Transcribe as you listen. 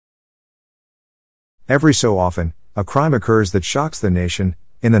Every so often, a crime occurs that shocks the nation.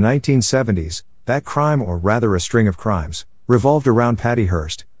 In the 1970s, that crime, or rather a string of crimes, revolved around Patty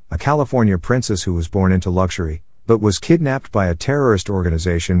Hearst, a California princess who was born into luxury, but was kidnapped by a terrorist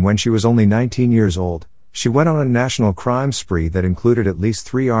organization when she was only 19 years old. She went on a national crime spree that included at least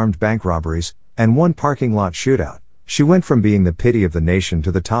 3 armed bank robberies and 1 parking lot shootout. She went from being the pity of the nation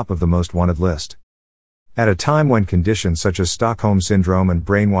to the top of the most wanted list. At a time when conditions such as Stockholm syndrome and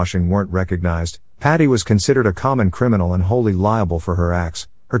brainwashing weren't recognized, Patty was considered a common criminal and wholly liable for her acts.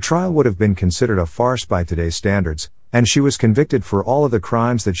 Her trial would have been considered a farce by today's standards, and she was convicted for all of the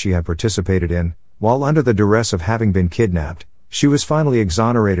crimes that she had participated in. While under the duress of having been kidnapped, she was finally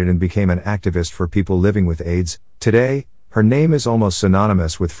exonerated and became an activist for people living with AIDS. Today, her name is almost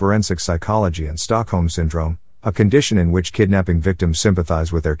synonymous with forensic psychology and Stockholm syndrome, a condition in which kidnapping victims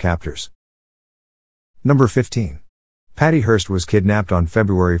sympathize with their captors. Number 15. Patty Hearst was kidnapped on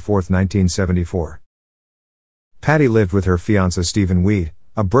February 4, 1974. Patty lived with her fiancé Stephen Weed,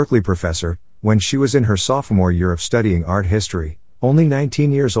 a Berkeley professor, when she was in her sophomore year of studying art history. Only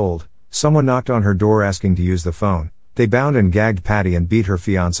 19 years old, someone knocked on her door asking to use the phone. They bound and gagged Patty and beat her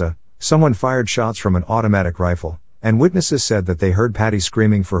fiancé. Someone fired shots from an automatic rifle, and witnesses said that they heard Patty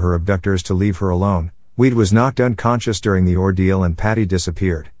screaming for her abductors to leave her alone. Weed was knocked unconscious during the ordeal and Patty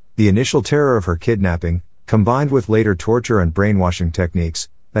disappeared. The initial terror of her kidnapping, combined with later torture and brainwashing techniques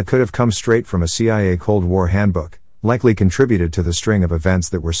that could have come straight from a CIA Cold War handbook, likely contributed to the string of events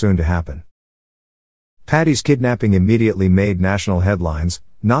that were soon to happen. Patty's kidnapping immediately made national headlines,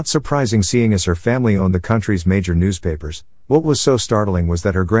 not surprising seeing as her family owned the country's major newspapers. What was so startling was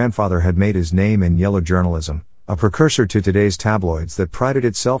that her grandfather had made his name in yellow journalism, a precursor to today's tabloids that prided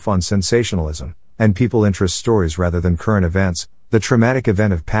itself on sensationalism and people interest stories rather than current events. The traumatic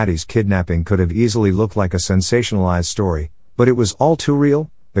event of Patty's kidnapping could have easily looked like a sensationalized story, but it was all too real.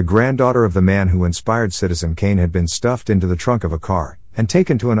 The granddaughter of the man who inspired Citizen Kane had been stuffed into the trunk of a car and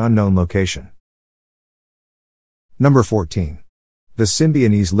taken to an unknown location. Number 14. The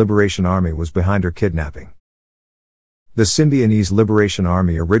Symbionese Liberation Army was behind her kidnapping. The Symbionese Liberation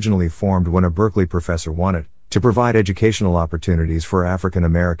Army originally formed when a Berkeley professor wanted to provide educational opportunities for African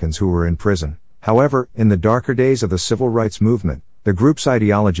Americans who were in prison. However, in the darker days of the civil rights movement, the group's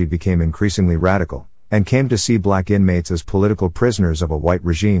ideology became increasingly radical, and came to see black inmates as political prisoners of a white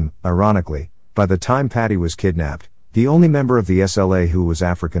regime. Ironically, by the time Patty was kidnapped, the only member of the SLA who was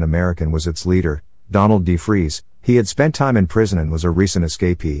African American was its leader, Donald DeFreeze. He had spent time in prison and was a recent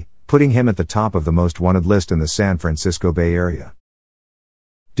escapee, putting him at the top of the most wanted list in the San Francisco Bay Area.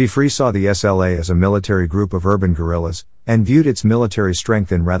 DeFreeze saw the SLA as a military group of urban guerrillas, and viewed its military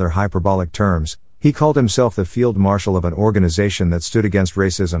strength in rather hyperbolic terms. He called himself the field marshal of an organization that stood against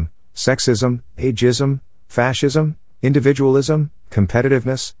racism, sexism, ageism, fascism, individualism,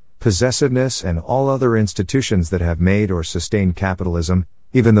 competitiveness, possessiveness, and all other institutions that have made or sustained capitalism.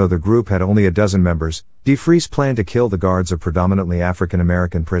 Even though the group had only a dozen members, DeFreeze planned to kill the guards of predominantly African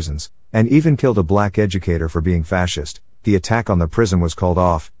American prisons, and even killed a black educator for being fascist. The attack on the prison was called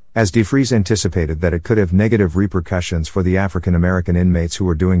off, as DeFreeze anticipated that it could have negative repercussions for the African American inmates who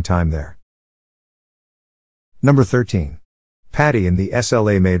were doing time there. Number 13. Patty and the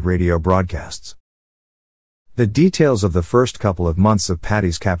SLA made radio broadcasts. The details of the first couple of months of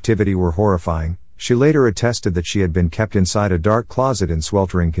Patty's captivity were horrifying. She later attested that she had been kept inside a dark closet in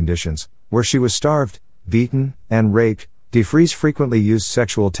sweltering conditions, where she was starved, beaten, and raped. DeFreeze frequently used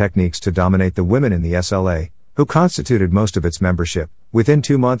sexual techniques to dominate the women in the SLA, who constituted most of its membership. Within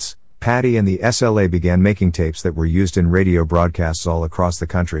 2 months, Patty and the SLA began making tapes that were used in radio broadcasts all across the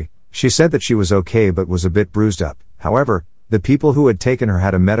country. She said that she was okay but was a bit bruised up. However, the people who had taken her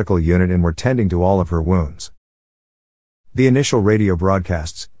had a medical unit and were tending to all of her wounds. The initial radio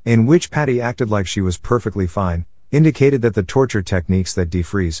broadcasts, in which Patty acted like she was perfectly fine, indicated that the torture techniques that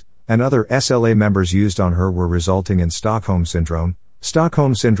DeFreeze and other SLA members used on her were resulting in Stockholm syndrome.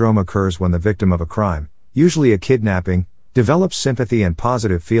 Stockholm syndrome occurs when the victim of a crime, usually a kidnapping, develops sympathy and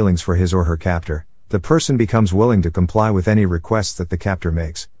positive feelings for his or her captor. The person becomes willing to comply with any requests that the captor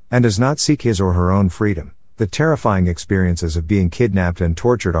makes, and does not seek his or her own freedom. The terrifying experiences of being kidnapped and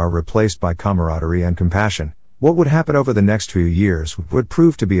tortured are replaced by camaraderie and compassion. What would happen over the next few years would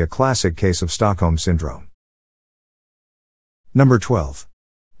prove to be a classic case of Stockholm syndrome. Number 12.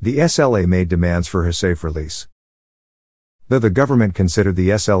 The SLA made demands for her safe release. Though the government considered the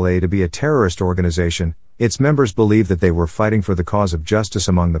SLA to be a terrorist organization, its members believed that they were fighting for the cause of justice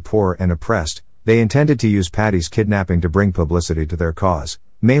among the poor and oppressed. They intended to use Patty's kidnapping to bring publicity to their cause,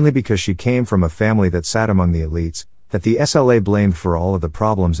 mainly because she came from a family that sat among the elites, that the SLA blamed for all of the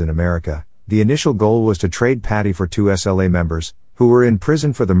problems in America. The initial goal was to trade Patty for 2 SLA members, who were in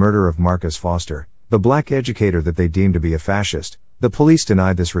prison for the murder of Marcus Foster. the black educator that they deemed to be a fascist. The police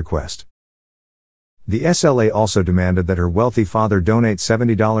denied this request. The SLA also demanded that her wealthy father donate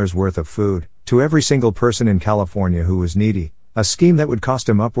 $70 worth of food to every single person in California who was needy, a scheme that would cost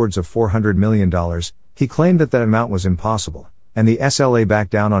him upwards of $400 million. He claimed that that amount was impossible, and the SLA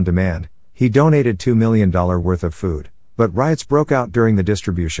backed down on demand. He donated $2 million worth of food, but riots broke out during the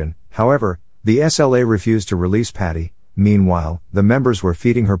distribution. However, the SLA refused to release Patty. Meanwhile, the members were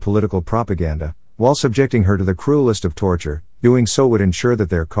feeding her political propaganda, while subjecting her to the cruelest of torture. Doing so would ensure that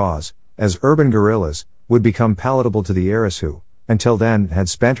their cause, as urban guerrillas, would become palatable to the heiress who, until then, had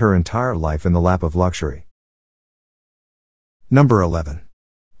spent her entire life in the lap of luxury. Number 11.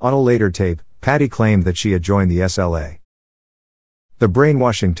 On a later tape, Patty claimed that she had joined the SLA. The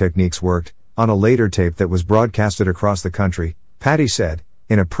brainwashing techniques worked. On a later tape that was broadcasted across the country, Patty said,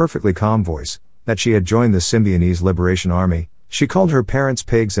 in a perfectly calm voice, that she had joined the Symbionese Liberation Army. She called her parents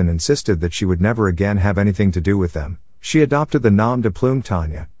pigs and insisted that she would never again have anything to do with them. She adopted the nom de plume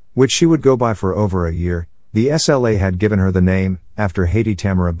Tanya, which she would go by for over a year. The SLA had given her the name, after Haiti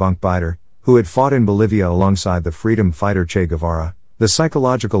Tamara Bunkbiter, who had fought in Bolivia alongside the freedom fighter Che Guevara. The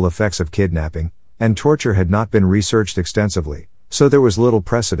psychological effects of kidnapping and torture had not been researched extensively, so there was little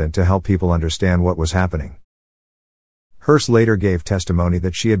precedent to help people understand what was happening. Hearst later gave testimony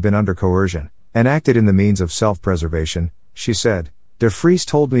that she had been under coercion, and acted in the means of self-preservation. She said, "De Vries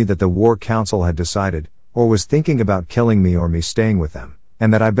told me that the War Council had decided, or was thinking about killing me or me staying with them,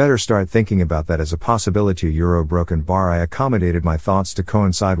 and that I better start thinking about that as a possibility. Broken bar I accommodated my thoughts to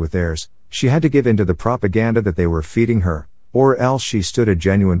coincide with theirs. She had to give in to the propaganda that they were feeding her, or else she stood a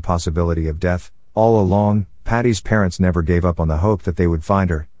genuine possibility of death. All along, Patty's parents never gave up on the hope that they would find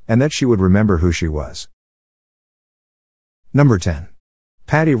her, and that she would remember who she was." Number 10.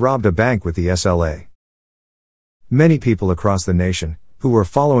 Patty robbed a bank with the SLA. Many people across the nation, who were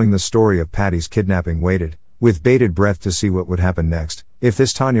following the story of Patty's kidnapping, waited, with bated breath, to see what would happen next, if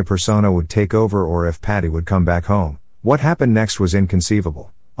this Tanya persona would take over or if Patty would come back home. What happened next was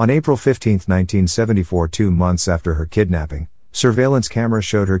inconceivable. On April 15, 1974, 2 months after her kidnapping, surveillance cameras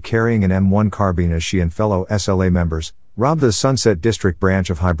showed her carrying an M1 carbine as she and fellow SLA members robbed the Sunset District branch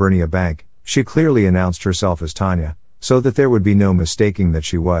of Hibernia Bank. She clearly announced herself as Tanya, so that there would be no mistaking that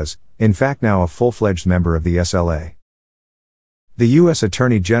she was, in fact, now a full-fledged member of the SLA. The U.S.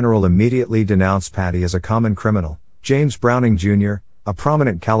 Attorney General immediately denounced Patty as a common criminal. James Browning Jr., a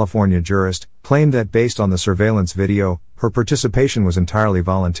prominent California jurist, claimed that based on the surveillance video, her participation was entirely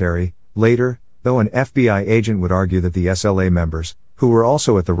voluntary. Later, though, an FBI agent would argue that the SLA members, who were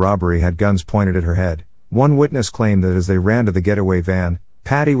also at the robbery, had guns pointed at her head. One witness claimed that as they ran to the getaway van,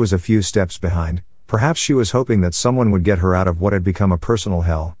 Patty was a few steps behind. Perhaps she was hoping that someone would get her out of what had become a personal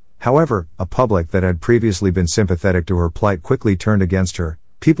hell. However, a public that had previously been sympathetic to her plight quickly turned against her.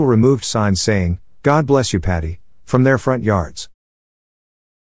 People removed signs saying, "God bless you, Patty," from their front yards.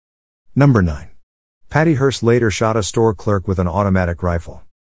 Number 9. Patty Hearst later shot a store clerk with an automatic rifle.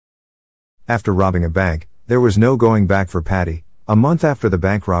 After robbing a bank, there was no going back for Patty. A month after the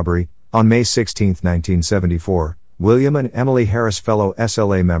bank robbery, on May 16, 1974, William and Emily Harris, fellow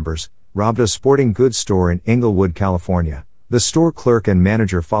SLA members, robbed a sporting goods store in Inglewood, California. The store clerk and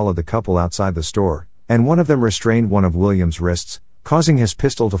manager followed the couple outside the store, and one of them restrained one of William's wrists, causing his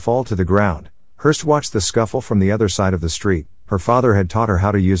pistol to fall to the ground. Hearst watched the scuffle from the other side of the street. Her father had taught her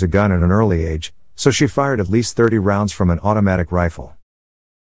how to use a gun at an early age, so she fired at least 30 rounds from an automatic rifle.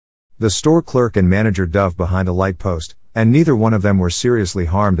 The store clerk and manager dove behind a light post, and neither one of them were seriously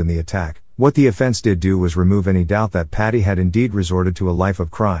harmed in the attack. What the offense did do was remove any doubt that Patty had indeed resorted to a life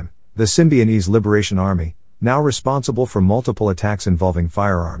of crime. The Symbionese Liberation Army, now responsible for multiple attacks involving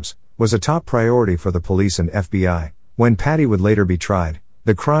firearms, was a top priority for the police and FBI. When Patty would later be tried,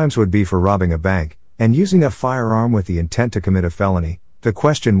 the crimes would be for robbing a bank, and using a firearm with the intent to commit a felony. The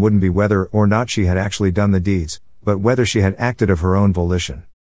question wouldn't be whether or not she had actually done the deeds, but whether she had acted of her own volition.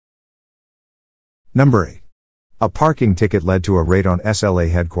 Number 8. A parking ticket led to a raid on SLA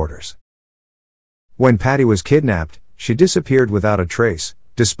headquarters. When Patty was kidnapped, she disappeared without a trace.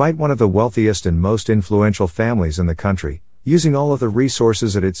 Despite one of the wealthiest and most influential families in the country, using all of the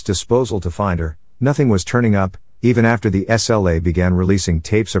resources at its disposal to find her, nothing was turning up. Even after the SLA began releasing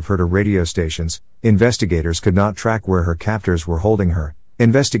tapes of her to radio stations, investigators could not track where her captors were holding her.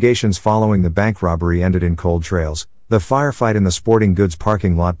 Investigations following the bank robbery ended in cold trails. The firefight in the sporting goods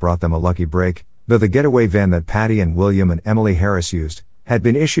parking lot brought them a lucky break, though the getaway van that Patty and William and Emily Harris used had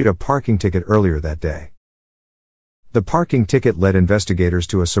been issued a parking ticket earlier that day. The parking ticket led investigators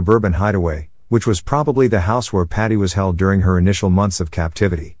to a suburban hideaway, which was probably the house where Patty was held during her initial months of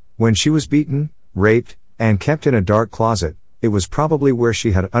captivity. When she was beaten, raped, and kept in a dark closet, it was probably where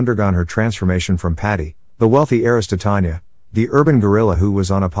she had undergone her transformation from Patty, the wealthy heiress, to Tanya, the urban guerrilla who was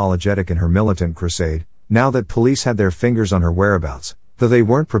unapologetic in her militant crusade. Now that police had their fingers on her whereabouts, though they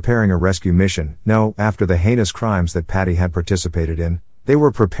weren't preparing a rescue mission, no, after the heinous crimes that Patty had participated in, they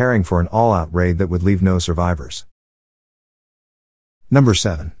were preparing for an all-out raid that would leave no survivors. Number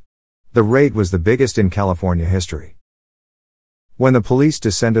 7. The raid was the biggest in California history. When the police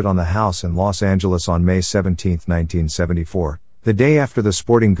descended on the house in Los Angeles on May 17, 1974, the day after the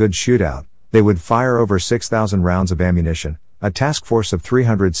sporting goods shootout, they would fire over 6,000 rounds of ammunition. A task force of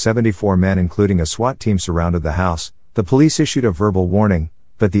 374 men including a SWAT team surrounded the house. The police issued a verbal warning,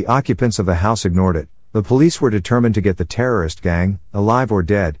 but the occupants of the house ignored it. The police were determined to get the terrorist gang, alive or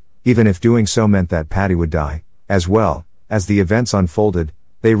dead, even if doing so meant that Patty would die. As well, as the events unfolded,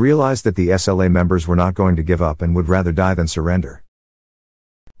 they realized that the SLA members were not going to give up and would rather die than surrender.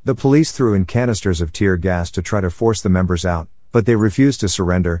 The police threw in canisters of tear gas to try to force the members out, but they refused to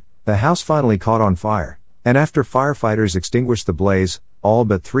surrender. The house finally caught on fire, and after firefighters extinguished the blaze, all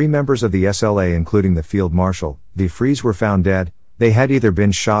but 3 members of the SLA, including the field marshal, DeFries, were found dead. They had either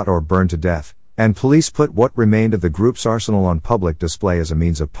been shot or burned to death, and police put what remained of the group's arsenal on public display as a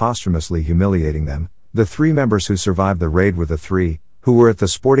means of posthumously humiliating them. The 3 members who survived the raid were the 3 who were at the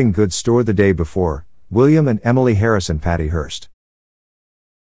sporting goods store the day before: William and Emily Harris and Patty Hearst.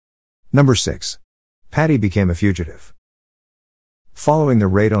 Number 6. Patty became a fugitive. Following the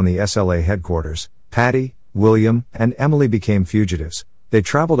raid on the SLA headquarters, Patty, William, and Emily became fugitives. They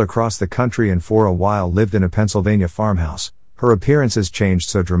traveled across the country and for a while lived in a Pennsylvania farmhouse. Her appearances changed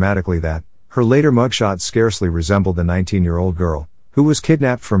so dramatically that her later mugshot scarcely resembled the 19-year-old girl who was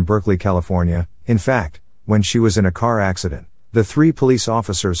kidnapped from Berkeley, California. In fact, when she was in a car accident, the 3 police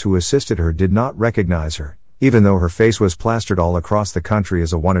officers who assisted her did not recognize her, even though her face was plastered all across the country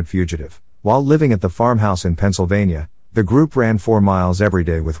as a wanted fugitive. While living at the farmhouse in Pennsylvania, the group ran 4 miles every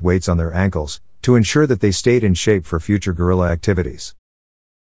day with weights on their ankles to ensure that they stayed in shape for future guerrilla activities.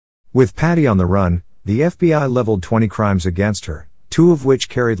 With Patty on the run, the FBI leveled 20 crimes against her, 2 of which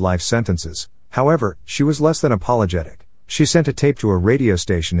carried life sentences. However, she was less than apologetic. She sent a tape to a radio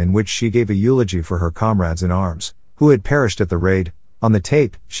station in which she gave a eulogy for her comrades in arms, who had perished at the raid. On the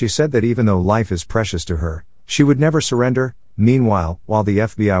tape, she said that even though life is precious to her, she would never surrender. Meanwhile, while the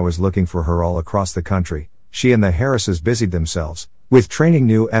FBI was looking for her all across the country, she and the Harrises busied themselves with training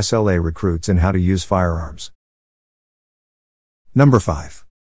new SLA recruits in how to use firearms. Number 5.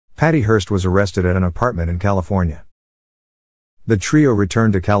 Patty Hearst was arrested at an apartment in California. The trio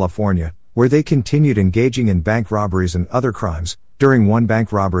returned to California, where they continued engaging in bank robberies and other crimes. During one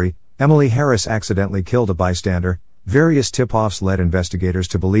bank robbery, Emily Harris accidentally killed a bystander. Various tip-offs led investigators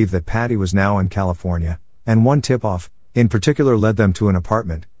to believe that Patty was now in California, and one tip-off, in particular, led them to an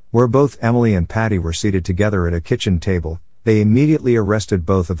apartment, where both Emily and Patty were seated together at a kitchen table. They immediately arrested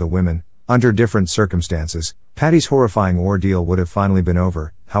both of the women. Under different circumstances, Patty's horrifying ordeal would have finally been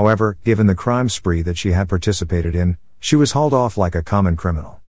over. However, given the crime spree that she had participated in, she was hauled off like a common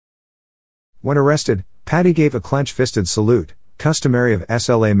criminal. When arrested, Patty gave a clench-fisted salute, customary of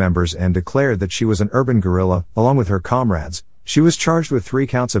SLA members, and declared that she was an urban guerrilla, along with her comrades. She was charged with 3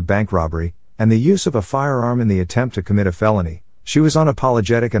 counts of bank robbery, and the use of a firearm in the attempt to commit a felony. She was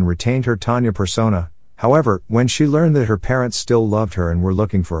unapologetic and retained her Tanya persona. However, when she learned that her parents still loved her and were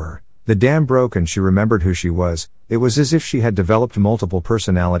looking for her, the dam broke and she remembered who she was. It was as if she had developed multiple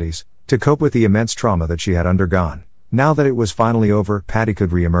personalities to cope with the immense trauma that she had undergone. Now that it was finally over, Patty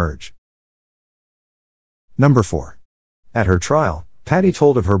could re-emerge. Number 4. At her trial, Patty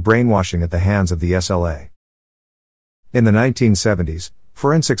told of her brainwashing at the hands of the SLA. In the 1970s,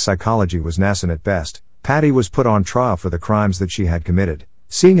 forensic psychology was nascent at best. Patty was put on trial for the crimes that she had committed.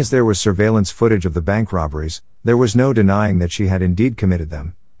 Seeing as there was surveillance footage of the bank robberies, there was no denying that she had indeed committed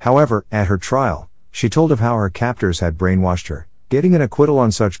them. However, at her trial, she told of how her captors had brainwashed her. Getting an acquittal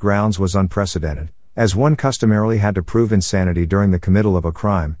on such grounds was unprecedented, as one customarily had to prove insanity during the committal of a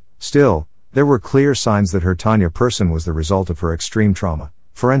crime. Still, there were clear signs that her Tanya person was the result of her extreme trauma.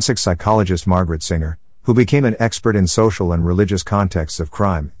 Forensic psychologist Margaret Singer, who became an expert in social and religious contexts of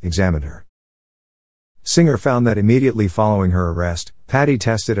crime, examined her. Singer found that immediately following her arrest, Patty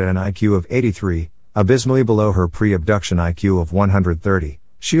tested at an IQ of 83, abysmally below her pre-abduction IQ of 130.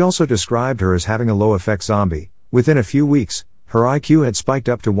 She also described her as having a low-effect zombie. Within a few weeks, her IQ had spiked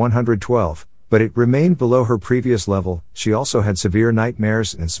up to 112, but it remained below her previous level. She also had severe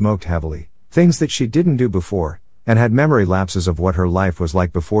nightmares and smoked heavily, things that she didn't do before, and had memory lapses of what her life was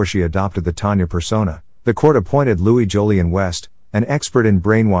like before she adopted the Tanya persona. The court appointed Louis Jolien West, an expert in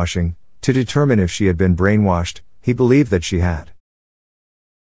brainwashing, to determine if she had been brainwashed. He believed that she had.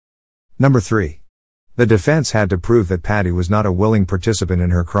 Number 3. The defense had to prove that Patty was not a willing participant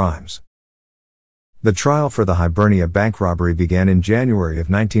in her crimes. The trial for the Hibernia bank robbery began in January of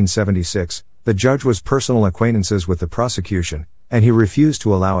 1976. The judge was personal acquaintances with the prosecution, and he refused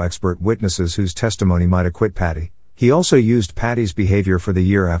to allow expert witnesses whose testimony might acquit Patty. He also used Patty's behavior for the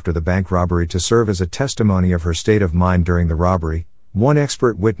year after the bank robbery to serve as a testimony of her state of mind during the robbery. One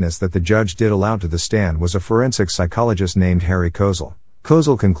expert witness that the judge did allow to the stand was a forensic psychologist named Harry Kozel.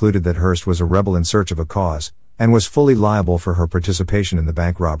 Kozel concluded that Hearst was a rebel in search of a cause, and was fully liable for her participation in the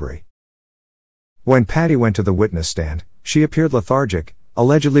bank robbery. When Patty went to the witness stand, she appeared lethargic,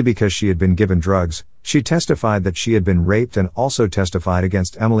 allegedly because she had been given drugs. She testified that she had been raped and also testified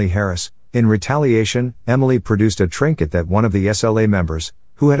against Emily Harris. In retaliation, Emily produced a trinket that one of the SLA members,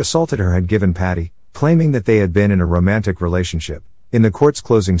 who had assaulted her, had given Patty, claiming that they had been in a romantic relationship. In the court's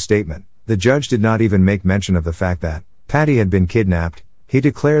closing statement, the judge did not even make mention of the fact that Patty had been kidnapped. He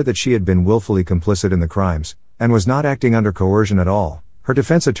declared that she had been willfully complicit in the crimes, and was not acting under coercion at all. Her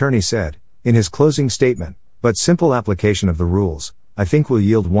defense attorney said, in his closing statement, "But simple application of the rules, I think, will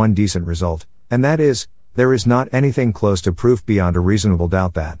yield one decent result, and that is, there is not anything close to proof beyond a reasonable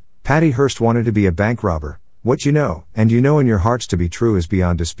doubt that Patty Hearst wanted to be a bank robber. What you know, and you know in your hearts to be true, is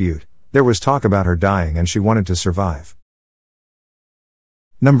beyond dispute. There was talk about her dying and she wanted to survive."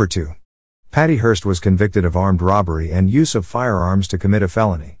 Number 2. Patty Hearst was convicted of armed robbery and use of firearms to commit a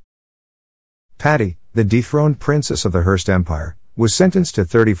felony. Patty, the dethroned princess of the Hearst Empire, was sentenced to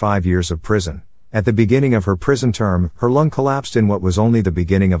 35 years of prison. At the beginning of her prison term, her lung collapsed in what was only the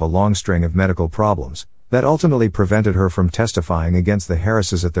beginning of a long string of medical problems that ultimately prevented her from testifying against the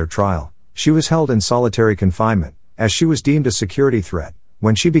Harrises at their trial. She was held in solitary confinement, as she was deemed a security threat.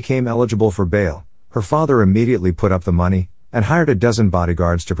 When she became eligible for bail, her father immediately put up the money, and hired a dozen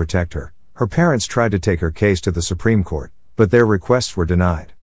bodyguards to protect her. Her parents tried to take her case to the Supreme Court, but their requests were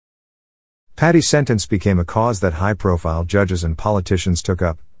denied. Patty's sentence became a cause that high-profile judges and politicians took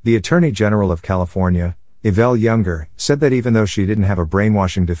up. The Attorney General of California, Yvette Younger, said that even though she didn't have a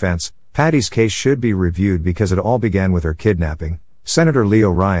brainwashing defense, Patty's case should be reviewed because it all began with her kidnapping. Senator Leo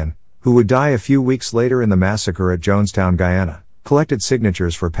Ryan, who would die a few weeks later in the massacre at Jonestown, Guyana, collected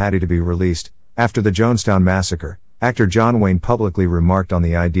signatures for Patty to be released. After the Jonestown massacre, actor John Wayne publicly remarked on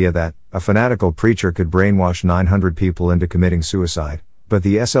the idea that a fanatical preacher could brainwash 900 people into committing suicide, but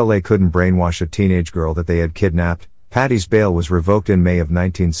the SLA couldn't brainwash a teenage girl that they had kidnapped. Patty's bail was revoked in May of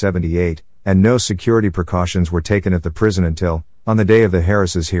 1978, and no security precautions were taken at the prison until, on the day of the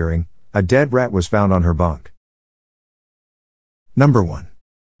Harrises' hearing, a dead rat was found on her bunk. Number 1.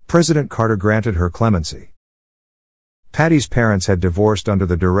 President Carter granted her clemency. Patty's parents had divorced under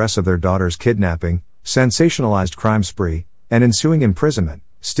the duress of their daughter's kidnapping, sensationalized crime spree, and ensuing imprisonment.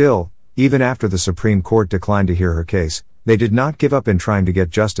 Still, even after the Supreme Court declined to hear her case, they did not give up in trying to get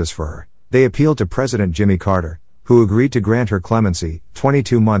justice for her. They appealed to President Jimmy Carter, who agreed to grant her clemency.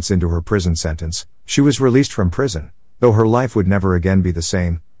 22 months into her prison sentence, she was released from prison. Though her life would never again be the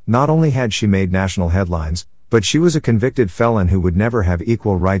same, not only had she made national headlines, but she was a convicted felon who would never have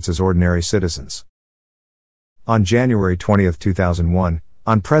equal rights as ordinary citizens. On January 20, 2001,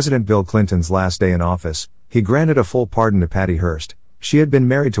 on President Bill Clinton's last day in office, he granted a full pardon to Patty Hearst. She had been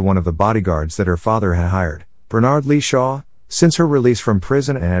married to one of the bodyguards that her father had hired, Bernard Lee Shaw, since her release from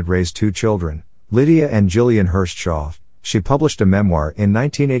prison, and had raised 2 children, Lydia and Jillian Hearst Shaw. She published a memoir in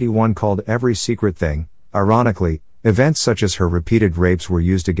 1981 called Every Secret Thing. Ironically, events such as her repeated rapes were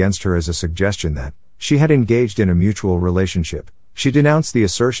used against her as a suggestion that she had engaged in a mutual relationship. She denounced the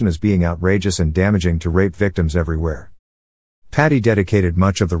assertion as being outrageous and damaging to rape victims everywhere. Patty dedicated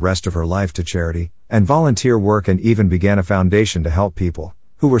much of the rest of her life to charity and volunteer work, and even began a foundation to help people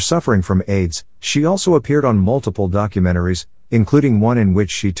who were suffering from AIDS. She also appeared on multiple documentaries, including one in which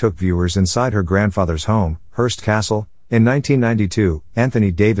she took viewers inside her grandfather's home, Hearst Castle. In 1992,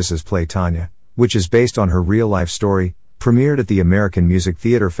 Anthony Davis's play Tanya, which is based on her real-life story, premiered at the American Music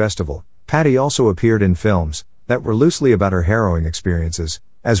Theater Festival. Patty also appeared in films that were loosely about her harrowing experiences,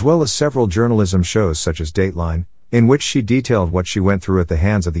 as well as several journalism shows such as Dateline, in which she detailed what she went through at the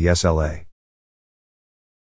hands of the SLA.